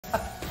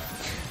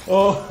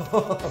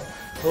Oh,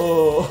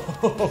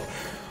 oh,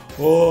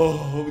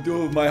 oh,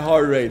 dude, my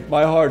heart rate,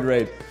 my heart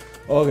rate.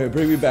 Okay,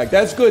 bring me back.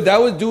 That's good.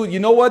 That was, dude, you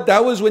know what?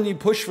 That was when you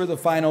push for the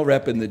final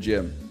rep in the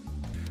gym.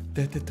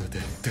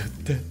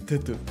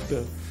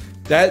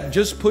 That,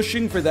 just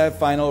pushing for that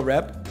final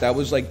rep, that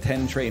was like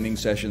 10 training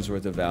sessions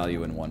worth of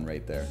value in one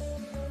right there.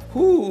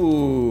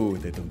 Ooh,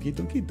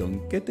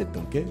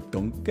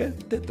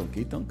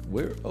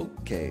 we're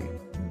okay.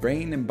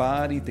 Brain and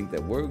body think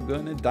that we're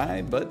gonna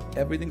die, but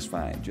everything's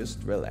fine.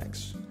 Just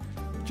relax.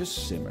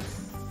 Just simmer.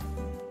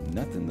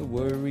 Nothing to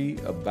worry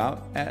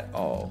about at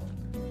all.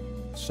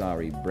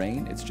 Sorry,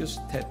 brain, it's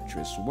just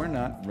Tetris. We're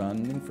not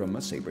running from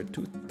a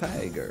saber-toothed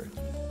tiger.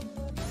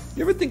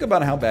 You ever think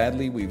about how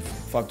badly we've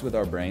fucked with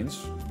our brains?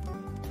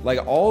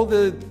 Like all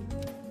the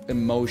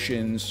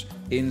emotions,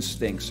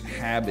 instincts,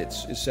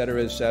 habits,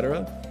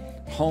 etc.,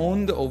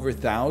 honed over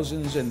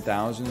thousands and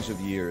thousands of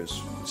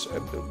years.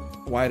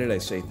 Why did I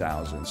say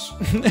thousands?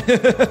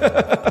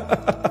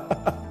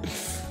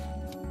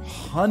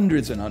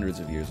 Hundreds and hundreds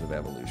of years of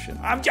evolution.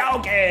 I'm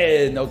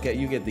joking! Okay,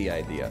 you get the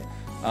idea.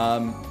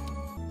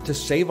 To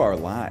save our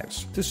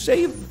lives. To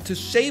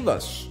save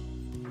us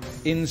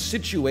in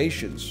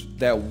situations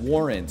that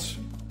warrant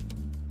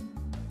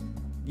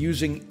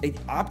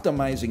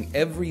optimizing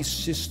every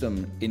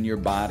system in your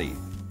body,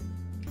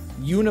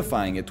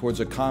 unifying it towards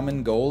a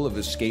common goal of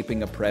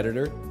escaping a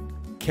predator,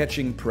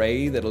 catching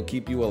prey that'll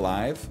keep you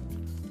alive,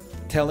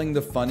 telling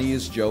the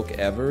funniest joke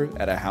ever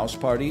at a house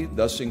party,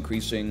 thus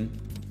increasing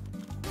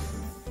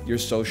your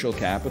social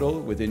capital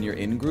within your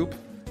in-group.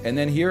 And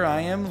then here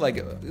I am,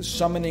 like,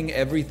 summoning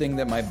everything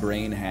that my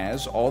brain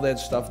has, all that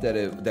stuff that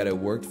it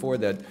worked for,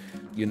 that,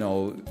 you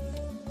know,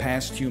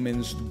 past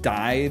humans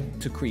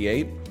died to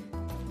create.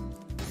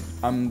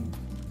 I'm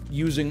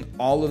using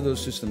all of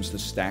those systems to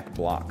stack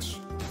blocks.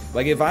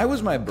 Like, if I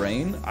was my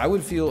brain, I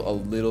would feel a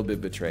little bit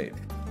betrayed.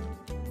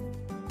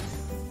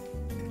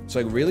 It's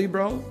like, really,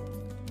 bro?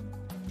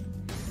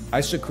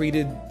 I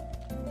secreted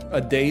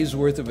a day's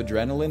worth of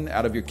adrenaline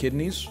out of your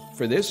kidneys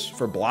for this?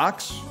 For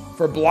blocks?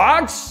 For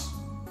blocks?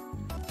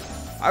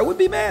 I would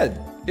be mad.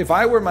 If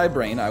I were my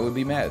brain, I would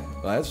be mad.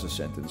 Well, that's a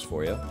sentence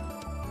for you.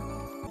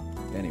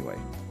 Anyway,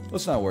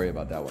 let's not worry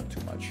about that one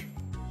too much.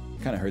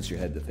 It kind of hurts your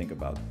head to think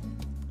about.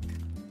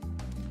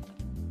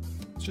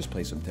 Let's just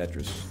play some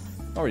Tetris.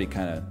 Already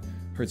kind of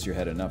hurts your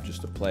head enough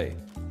just to play.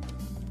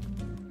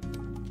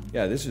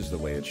 Yeah, this is the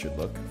way it should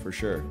look, for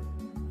sure.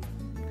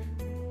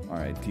 All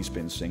right,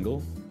 T-spin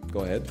single.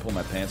 Go ahead, pull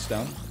my pants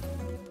down.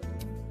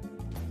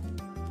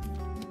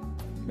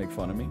 Make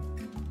fun of me,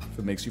 if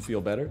it makes you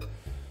feel better.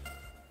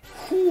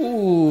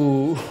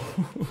 Ooh.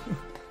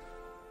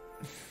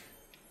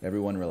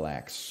 Everyone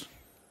relax.